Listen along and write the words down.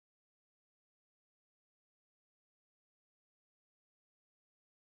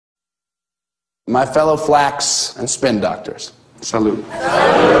my fellow flacks and spin doctors. Salute.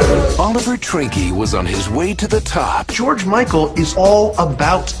 Oliver Trinke was on his way to the top. George Michael is all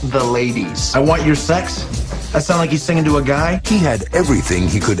about the ladies. I want your sex? That sound like he's singing to a guy? He had everything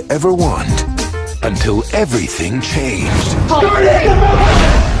he could ever want until everything changed.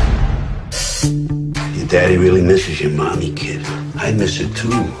 Your daddy really misses your mommy, kid. I miss her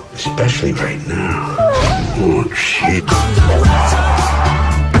too, especially right now. Oh, shit.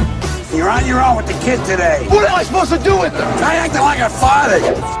 You're on your own with the kid today. What am I supposed to do with them? Try acting like a father.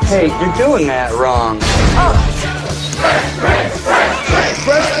 Hey, you're doing that wrong.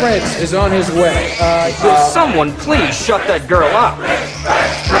 Fresh Prince is on his way. Will someone please shut that girl up?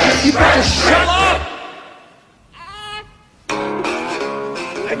 You better shut up!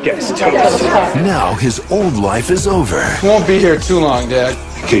 I guess toast. Now his old life is over. Won't be here too long, Dad.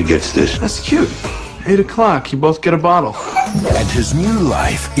 The kid gets this. That's cute. 8 o'clock, you both get a bottle. And his new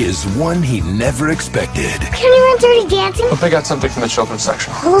life is one he never expected. Can you run Dirty Dancing? Hope I got something from the children's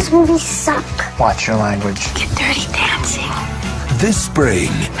section. All those movies suck. Watch your language. Get Dirty Dancing. This spring,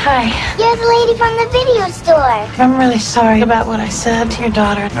 Hi. You're the lady from the video store. I'm really sorry about what I said to your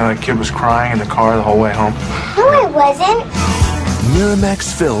daughter. You know, that kid was crying in the car the whole way home. No, I wasn't.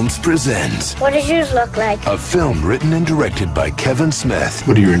 Miramax Films presents What does yours look like? a film written and directed by Kevin Smith.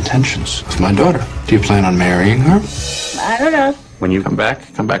 What are your intentions with my daughter? Do you plan on marrying her? I don't know. When you come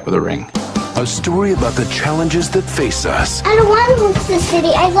back with a ring. A story about the challenges that face us. I don't want to move to the city.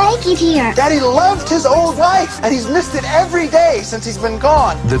 I like it here. Daddy loved his old life, and he's missed it every day since he's been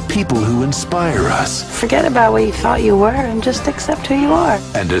gone. The people who inspire us. Forget about what you thought you were and just accept who you are.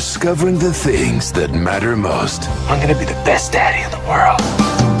 And discovering the things that matter most. I'm gonna be the best daddy in the world.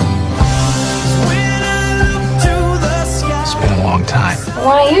 It's been a long time.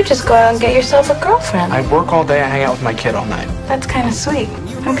 Why don't you just go out and get yourself a girlfriend? I work all day, I hang out with my kid all night. That's kind of sweet.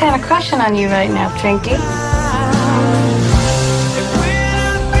 I'm kind of crushing on you right now, Trinky.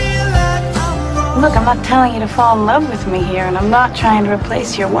 Look, I'm not telling you to fall in love with me here, and I'm not trying to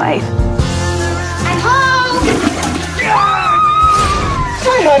replace your wife. I'm home.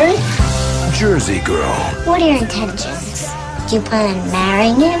 Hi, honey. Jersey Girl. What are your intentions? Do you plan on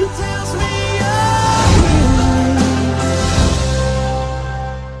marrying him?